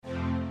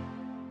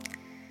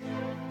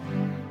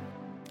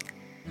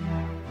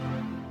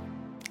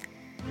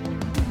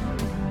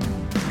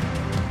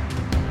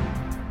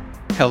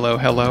Hello,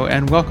 hello,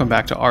 and welcome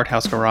back to Art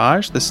House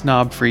Garage, the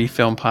snob-free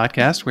film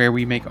podcast where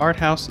we make art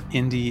house,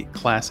 indie,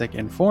 classic,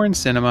 and foreign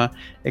cinema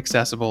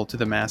accessible to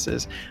the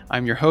masses.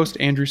 I'm your host,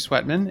 Andrew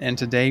Sweatman, and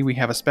today we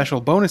have a special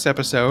bonus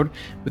episode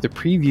with a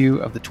preview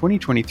of the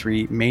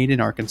 2023 Made in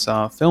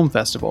Arkansas Film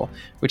Festival,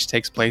 which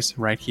takes place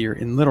right here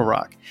in Little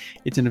Rock.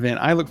 It's an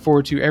event I look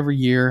forward to every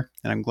year,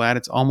 and I'm glad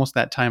it's almost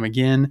that time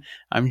again.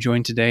 I'm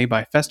joined today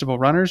by festival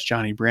runners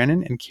Johnny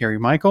Brannon and Carrie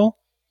Michael.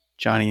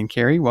 Johnny and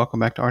Carrie, welcome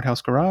back to Art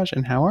House Garage,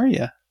 and how are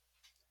you?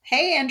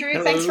 Hey, Andrew.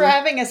 Hello. Thanks for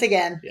having us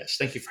again. Yes,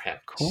 thank you for having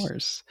us. Of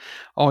course.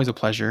 Always a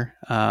pleasure.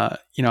 I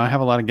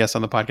have a lot of guests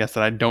on the podcast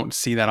that I don't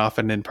see that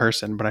often in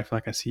person, but I feel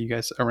like I see you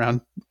guys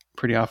around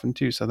pretty often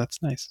too, so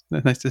that's nice.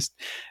 Nice to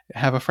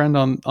have a friend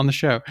on the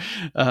show.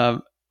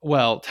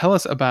 Well, tell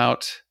us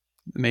about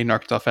the Made in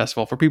Arkansas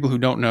Festival. For people who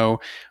don't know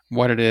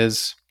what it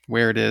is,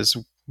 where it is,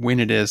 when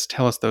it is,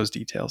 tell us those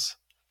details.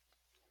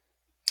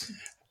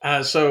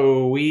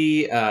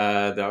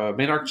 The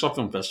Made in Arkansas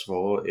Film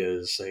Festival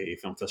is a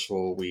film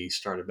festival we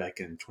started back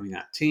in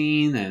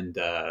 2019, and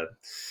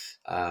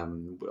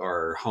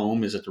our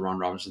home is at the Ron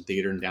Robinson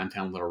Theater in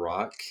downtown Little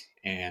Rock.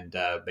 And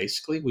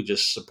basically, we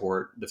just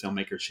support the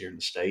filmmakers here in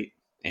the state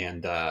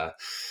and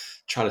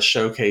try to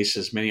showcase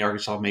as many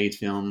Arkansas-made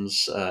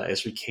films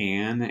as we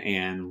can.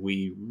 And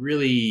we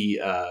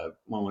really,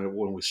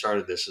 when we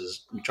started this,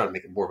 is we try to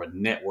make it more of a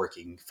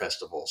networking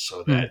festival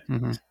so that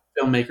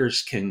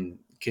filmmakers can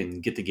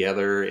get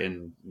together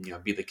and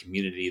be the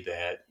community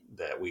that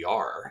we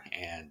are,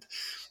 and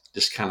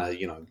just kind of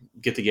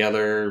get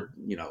together,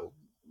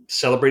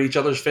 celebrate each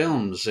other's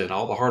films and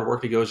all the hard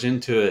work that goes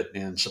into it,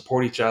 and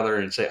support each other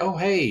and say, oh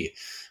hey,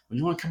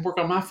 you want to come work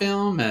on my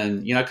film?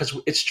 And because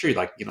it's true,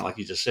 like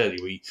you just said,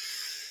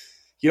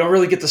 you don't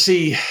really get to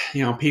see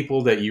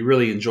people that you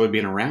really enjoy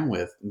being around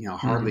with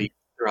hardly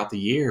throughout the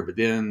year, but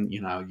then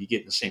you get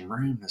in the same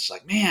room and it's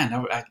like, man,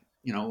 I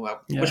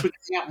wish we could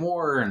hang out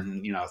more,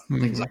 and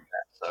things like that.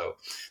 So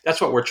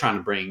that's what we're trying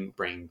to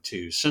bring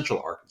to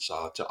Central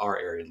Arkansas, to our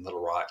area in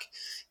Little Rock,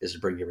 is to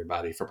bring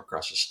everybody from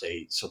across the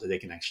state so that they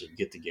can actually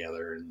get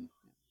together and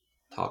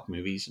talk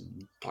movies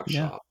and talk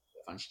shop,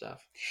 fun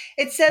stuff.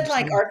 It said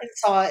like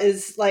Arkansas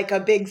is like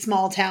a big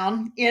small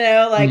town,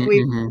 and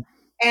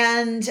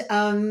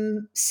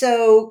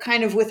so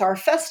kind of with our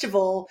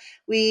festival,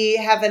 we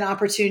have an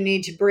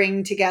opportunity to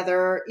bring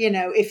together,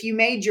 if you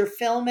made your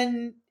film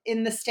in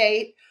the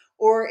state,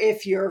 or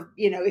if you're,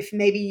 if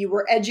maybe you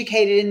were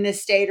educated in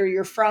this state, or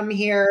you're from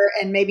here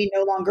and maybe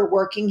no longer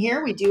working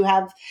here. We do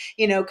have,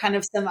 kind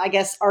of some, I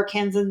guess,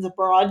 Arkansans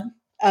abroad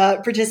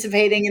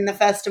participating in the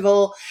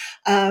festival.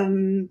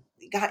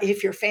 God,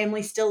 if your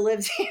family still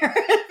lives here,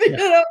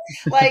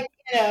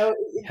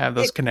 have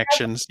those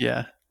connections.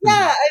 Yeah.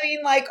 Yeah, I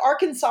mean, like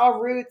Arkansas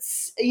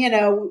roots,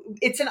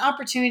 it's an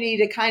opportunity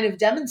to kind of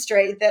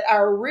demonstrate that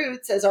our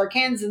roots as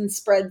Arkansans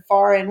spread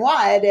far and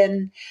wide.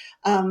 And,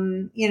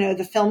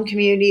 the film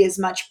community is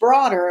much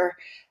broader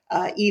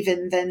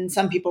even than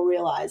some people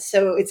realize.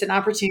 So it's an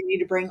opportunity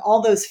to bring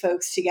all those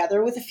folks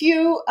together with a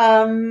few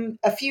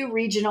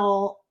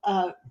regional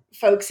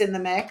folks in the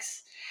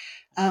mix.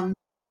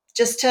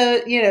 Just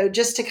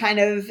to kind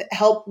of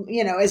help,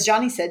 as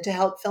Johnny said, to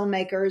help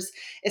filmmakers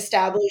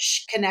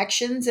establish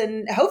connections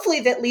and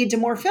hopefully that lead to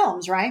more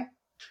films, right?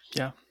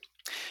 Yeah.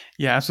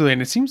 Yeah, absolutely.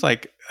 And it seems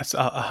like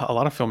a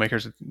lot of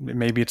filmmakers,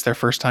 maybe it's their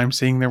first time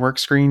seeing their work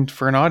screened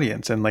for an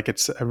audience. And like,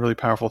 it's a really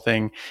powerful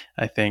thing,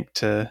 I think,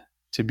 to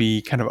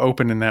be kind of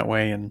open in that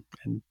way. And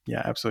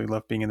yeah, absolutely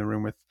love being in the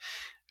room with,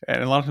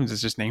 and a lot of times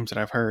it's just names that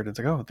I've heard. It's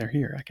like, oh, they're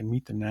here, I can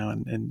meet them now.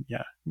 And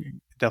yeah, it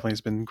definitely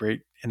has been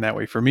great in that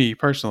way for me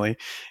personally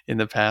in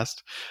the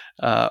past.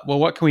 Well,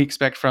 what can we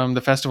expect from the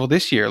festival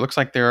this year? It looks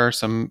like there are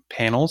some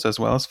panels as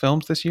well as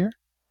films this year.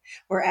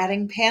 We're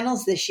adding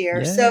panels this year.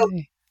 Yay. So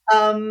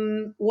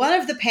one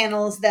of the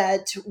panels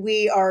that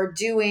we are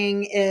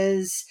doing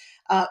is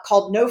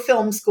called No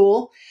Film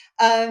School.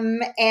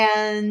 And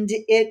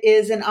it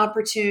is an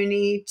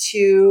opportunity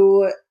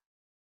to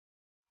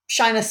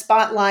shine a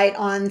spotlight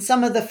on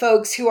some of the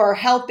folks who are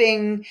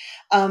helping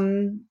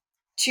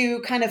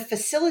to kind of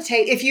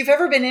facilitate. If you've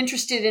ever been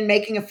interested in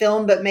making a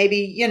film, but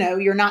maybe,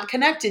 you're not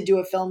connected to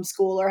a film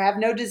school or have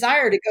no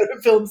desire to go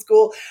to film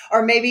school,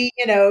 or maybe,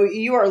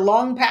 you are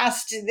long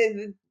past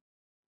the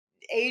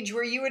age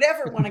where you would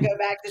ever want to go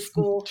back to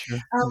school, Sure.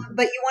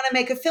 but you want to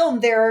make a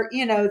film, there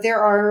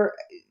are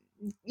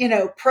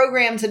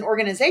programs and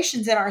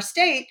organizations in our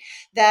state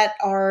that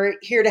are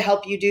here to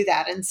help you do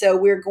that. And so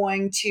we're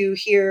going to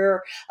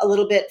hear a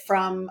little bit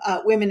from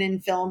Women in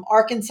Film.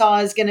 Arkansas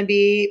is going to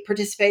be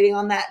participating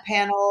on that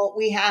panel.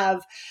 We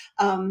have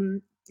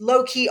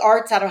Low Key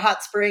Arts out of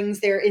Hot Springs,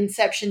 their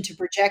Inception to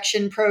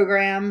Projection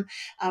program.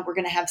 We're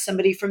going to have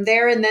somebody from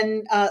there. And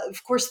then,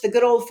 of course, the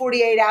good old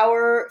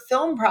 48-hour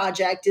film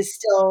project is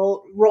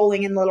still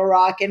rolling in Little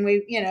Rock. And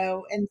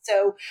and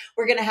so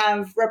we're going to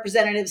have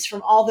representatives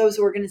from all those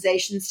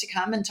organizations to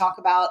come and talk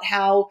about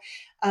how,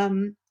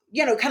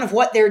 kind of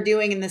what they're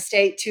doing in the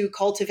state to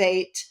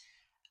cultivate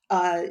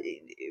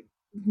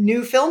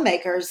new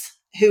filmmakers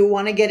who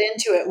want to get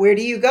into it. Where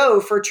do you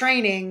go for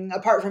training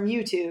apart from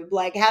YouTube?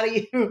 Like, how do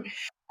you,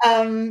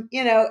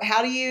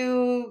 how do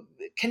you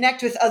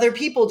connect with other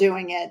people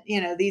doing it?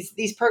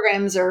 These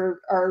programs are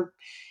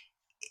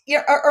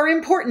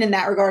important in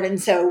that regard.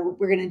 And so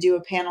we're going to do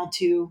a panel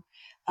to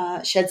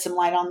shed some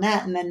light on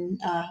that. And then,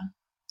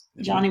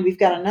 Johnny, we've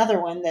got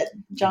another one that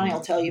Johnny will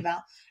tell you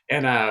about.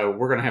 And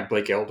we're going to have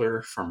Blake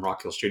Elder from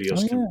Rock Hill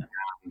Studios come out,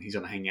 and he's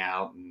going to hang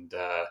out, and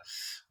we're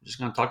just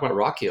going to talk about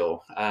Rock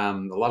Hill. A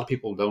lot of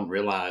people don't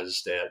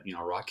realize that,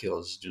 Rock Hill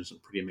is doing some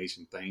pretty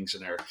amazing things,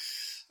 and they're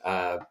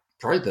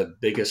probably the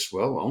biggest,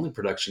 only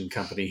production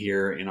company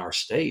here in our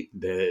state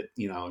that,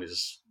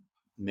 is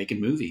making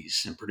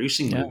movies and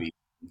producing movies.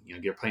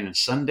 Get playing in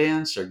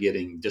Sundance or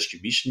getting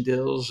distribution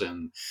deals,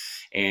 and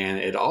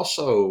it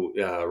also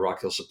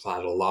Rock Hill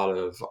supplied a lot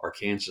of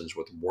Arkansans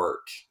with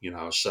work.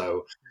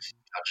 So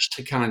just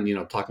to kind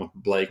of talking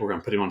with Blake, we're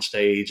going to put him on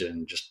stage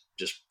and just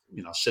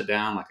sit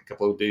down like a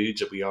couple of dudes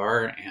that we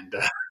are and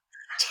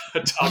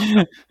talk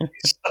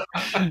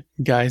about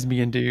guys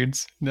being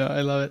dudes. No,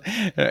 I love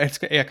it.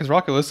 Because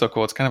Rock Hill is so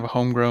cool. It's kind of a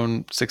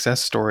homegrown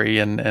success story,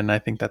 and I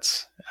think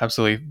that's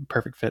absolutely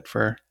perfect fit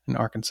for an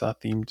Arkansas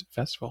themed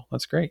festival.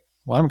 That's great.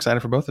 Well, I'm excited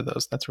for both of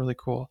those. That's really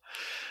cool.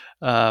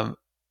 Well,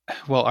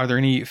 are there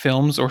any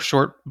films or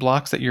short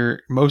blocks that you're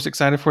most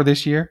excited for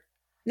this year?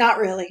 Not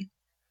really.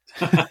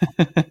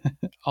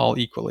 All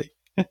equally.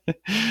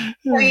 I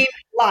mean,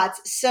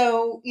 lots.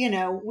 So,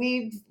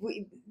 we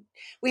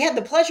had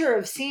the pleasure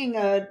of seeing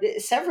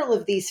several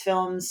of these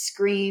films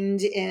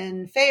screened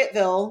in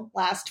Fayetteville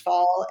last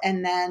fall,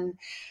 and then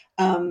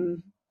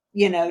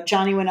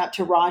Johnny went up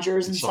to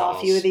Rogers and saw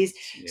a few of these.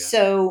 Yeah.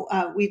 So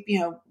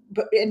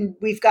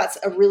we've got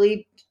a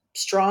really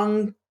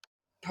strong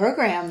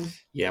program.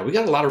 Yeah, we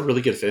got a lot of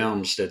really good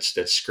films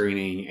that's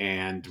screening,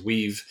 and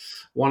we've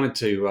wanted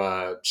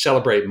to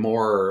celebrate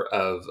more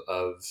of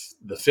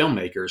the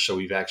filmmakers. So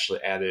we've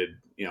actually added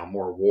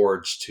more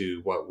awards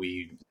to what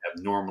we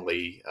have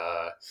normally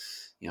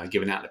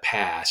given out in the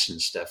past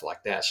and stuff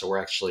like that. So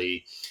we're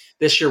actually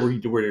this year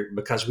we're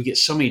because we get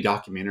so many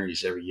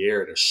documentaries every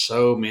year. There's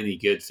so many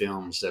good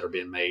films that are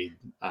being made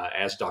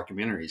as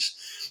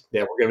documentaries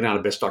that we're giving out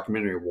a best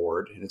documentary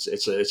award, and it's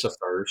a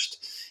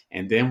first.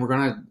 And then we're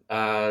going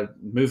to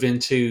move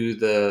into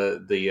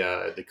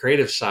the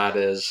creative side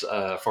as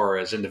far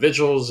as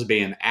individuals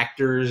being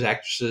actors,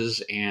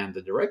 actresses, and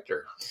the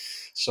director.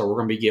 So we're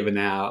going to be giving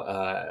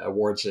out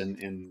awards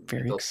in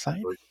very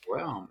exciting.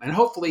 Well, and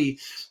hopefully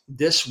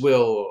this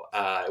will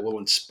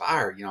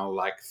inspire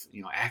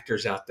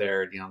actors out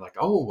there. Like,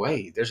 oh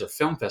wait, there's a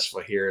film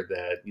festival here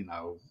that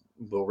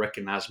will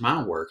recognize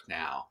my work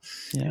now.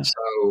 Yeah.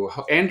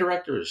 So and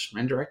directors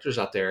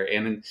out there,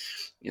 and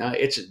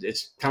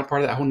it's kind of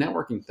part of that whole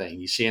networking thing.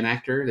 You see an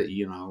actor that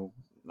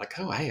like,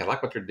 oh hey, I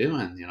like what they're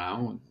doing.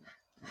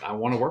 I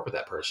want to work with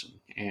that person,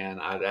 and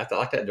I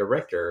like that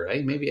director.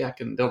 Hey, maybe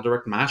they'll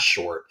direct my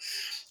short.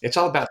 It's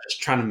all about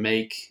just trying to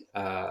make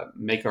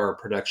our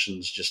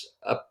productions just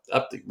up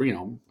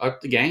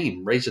the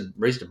game, raise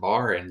the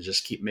bar, and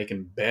just keep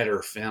making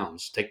better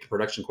films. Take the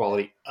production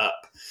quality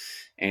up.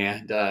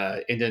 And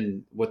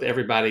then with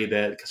everybody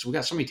because we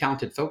got so many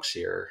talented folks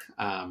here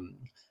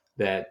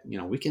that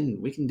we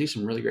can do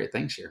some really great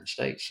things here in the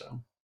state.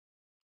 So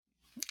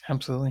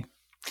absolutely,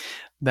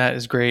 that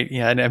is great.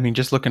 Yeah, I mean,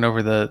 just looking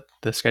over the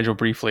schedule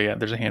briefly,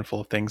 there's a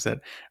handful of things that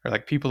are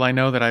like people I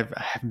know that I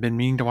haven't been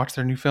meaning to watch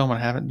their new film and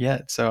I haven't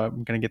yet. So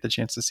I'm going to get the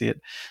chance to see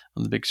it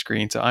on the big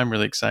screen. So I'm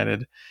really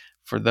excited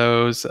for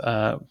those.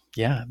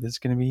 Yeah, this is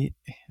going to be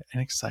an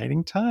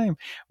exciting time.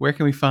 Where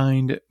can we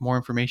find more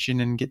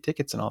information and get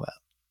tickets and all that?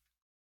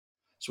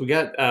 So we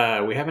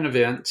have an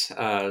event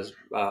on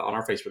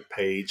our Facebook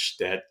page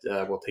that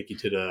will take you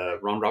to the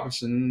Ron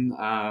Robinson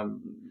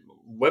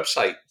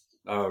website,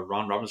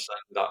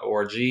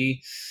 ronrobinson.org,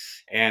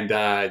 and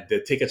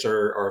the tickets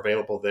are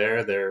available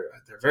there. They're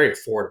very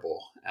affordable.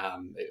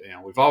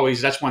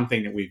 That's one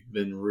thing that we've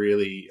been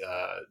really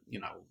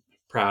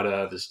proud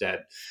of, is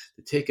that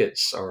the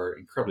tickets are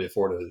incredibly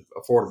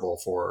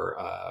affordable for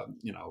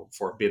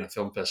for being a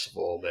film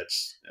festival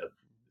that's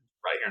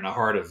right here in the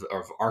heart of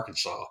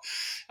Arkansas.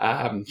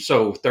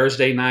 So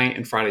Thursday night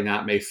and Friday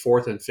night, May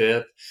 4th and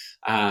 5th,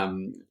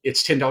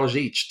 it's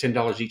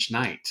 $10 each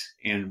night.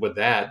 And with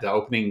that,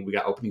 we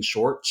got opening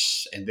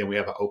shorts, and then we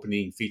have an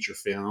opening feature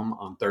film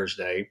on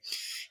Thursday.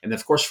 And then,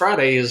 of course,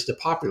 Friday is the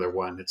popular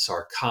one. It's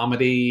our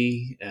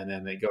comedy, and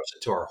then it goes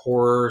into our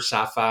horror,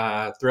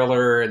 sci-fi,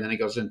 thriller, and then it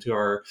goes into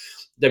our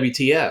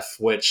WTF,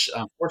 which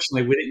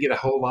unfortunately we didn't get a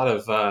whole lot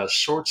of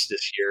shorts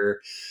this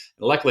year.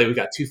 Luckily, we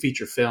got two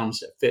feature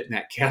films that fit in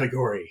that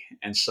category,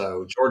 and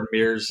so Jordan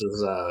Mears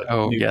is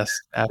yes,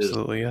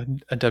 absolutely a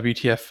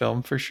WTF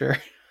film for sure.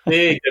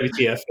 Big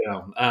WTF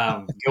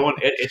film.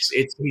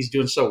 He's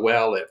doing so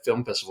well at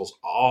film festivals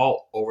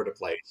all over the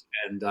place,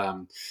 and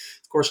of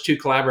course, two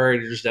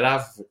collaborators that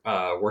I've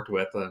worked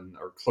with and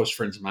are close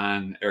friends of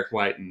mine, Eric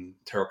White and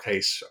Terrell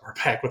Case, are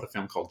back with a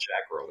film called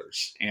Jack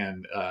Rollers,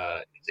 and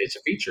it's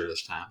a feature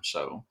this time.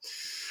 So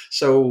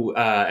So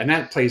and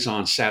that plays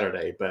on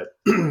Saturday. But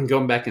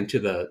going back into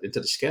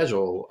the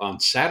schedule on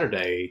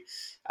Saturday,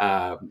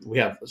 we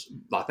have,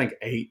 I think,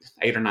 eight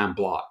or nine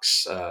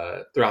blocks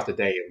throughout the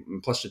day,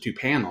 plus the two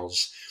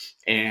panels.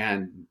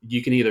 And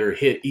you can either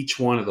hit each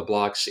one of the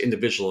blocks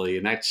individually,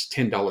 and that's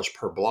 $10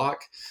 per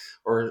block,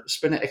 or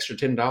spend an extra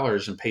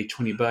 $10 and pay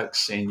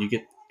 $20, and you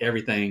get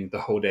everything the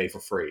whole day for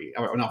free.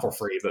 Or not for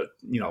free, but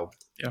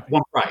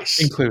one price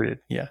included.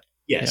 Yeah.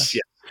 Yes.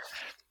 Yeah.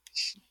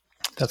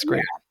 That's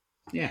great.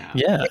 Yeah.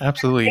 Yeah,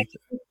 absolutely.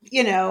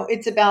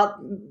 It's about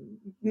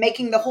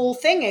making the whole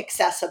thing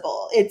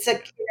accessible. It's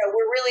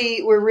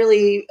we're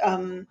really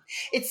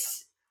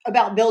it's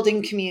about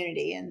building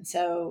community. And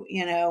so,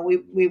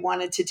 we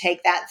wanted to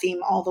take that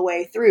theme all the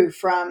way through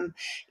from,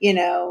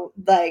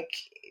 like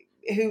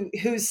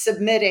who's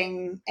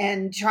submitting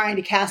and trying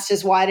to cast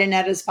as wide a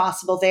net as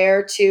possible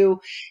there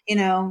to,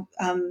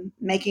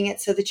 making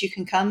it so that you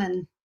can come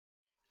and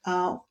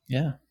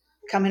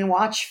come and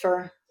watch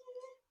for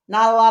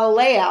not a lot of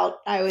layout,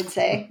 I would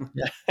say.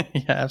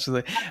 Yeah,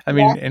 absolutely. I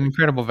mean, an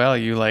incredible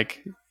value.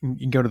 Like,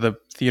 you go to the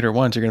theater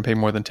once, you're going to pay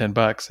more than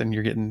 $10, and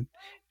you're getting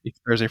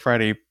Thursday,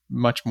 Friday,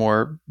 much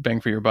more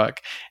bang for your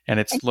buck, and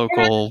it's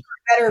local.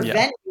 Better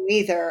venue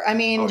either. I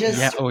mean,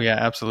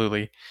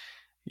 absolutely.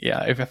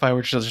 Yeah, if I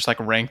were to just like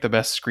rank the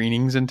best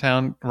screenings in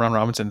town, Ron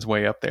Robinson's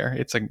way up there.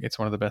 It's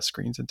one of the best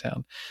screens in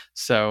town.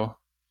 So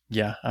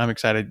yeah, I'm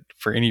excited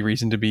for any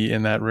reason to be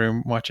in that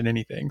room watching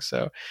anything.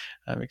 So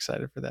I'm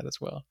excited for that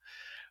as well.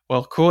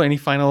 Well, cool. Any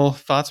final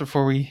thoughts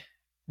before we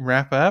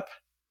wrap up?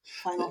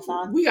 Final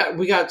thoughts.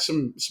 We got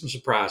some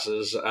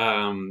surprises. What's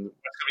going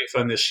to be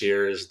fun this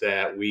year is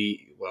that we're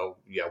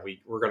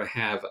going to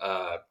have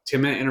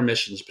 10-minute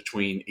intermissions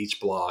between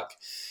each block,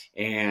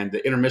 and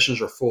the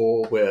intermissions are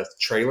full with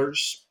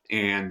trailers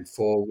and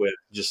full with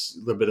just a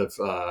little bit of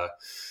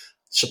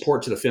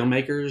support to the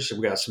filmmakers.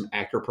 We got some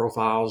actor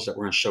profiles that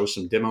we're going to show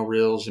some demo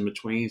reels in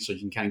between, so you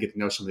can kind of get to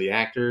know some of the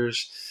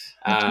actors.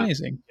 That's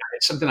amazing.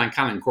 It's something I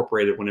kind of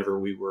incorporated whenever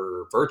we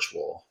were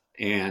virtual,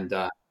 and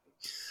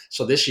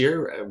so this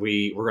year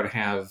we're going to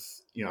have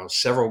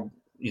several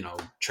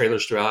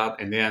trailers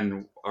throughout, and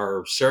then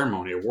our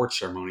award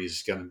ceremony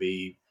is going to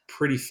be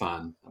pretty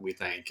fun. We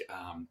think it's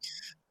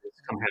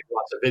going to have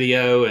lots of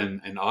video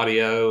and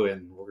audio,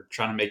 and we're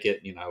trying to make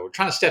it. We're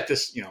trying to step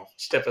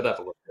it up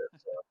a little bit.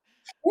 So.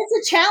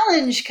 It's a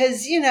challenge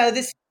because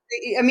this.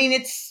 I mean,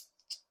 it's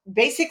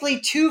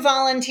basically two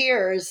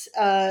volunteers,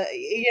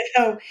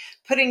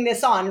 putting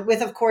this on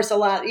with, of course, a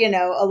lot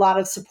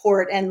of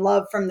support and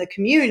love from the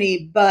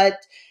community. But,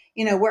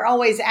 we're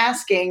always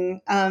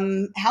asking,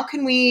 how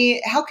can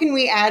we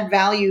add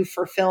value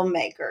for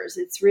filmmakers?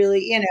 It's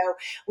really,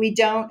 we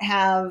don't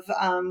have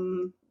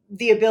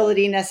the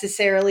ability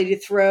necessarily to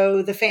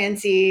throw the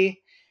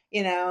fancy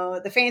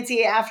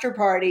after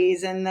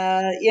parties and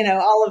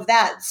all of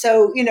that.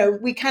 So,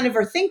 we kind of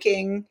are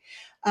thinking,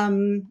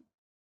 and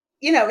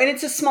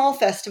it's a small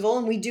festival,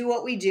 and we do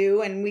what we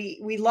do, and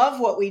we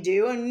love what we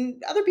do,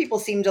 and other people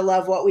seem to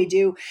love what we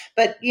do.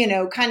 But,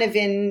 kind of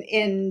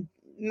in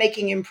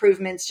making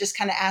improvements, just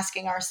kind of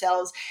asking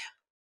ourselves,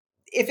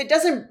 if it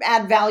doesn't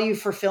add value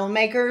for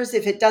filmmakers,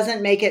 if it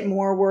doesn't make it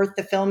more worth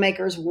the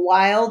filmmakers'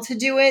 while to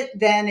do it,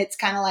 then it's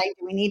kind of like,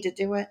 do we need to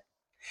do it?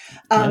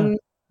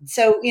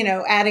 So,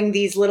 adding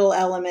these little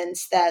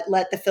elements that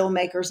let the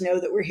filmmakers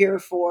know that we're here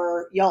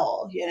for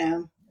y'all,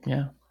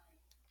 Yeah.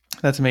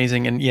 That's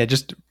amazing. And yeah,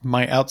 just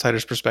my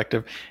outsider's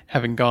perspective,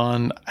 having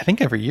gone, I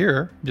think every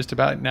year just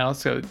about now.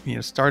 So,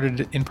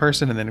 started in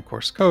person, and then of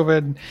course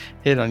COVID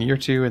hit on year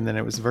 2, and then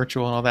it was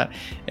virtual and all that,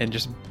 and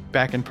just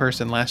back in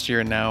person last year.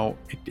 And now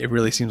it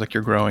really seems like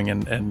you're growing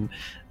and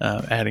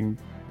adding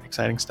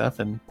exciting stuff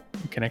and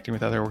connecting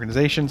with other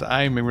organizations.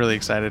 I'm really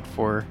excited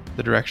for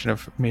the direction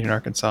of Made in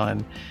Arkansas,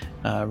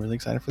 and really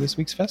excited for this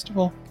week's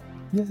festival.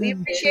 Yay. We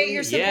appreciate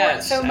your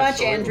support so much,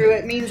 absolutely. Andrew.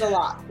 It means a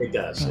lot. It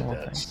does.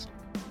 Thanks.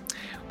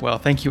 Well,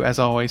 thank you as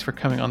always for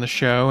coming on the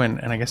show, and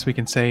I guess we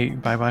can say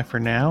bye-bye for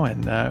now,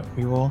 and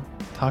we will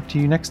talk to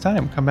you next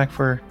time. Come back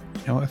for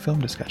a film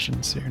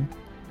discussion soon.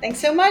 Thanks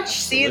so much.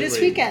 Absolutely. See you this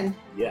weekend.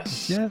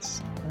 Yes.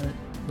 All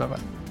right.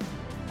 Bye-bye.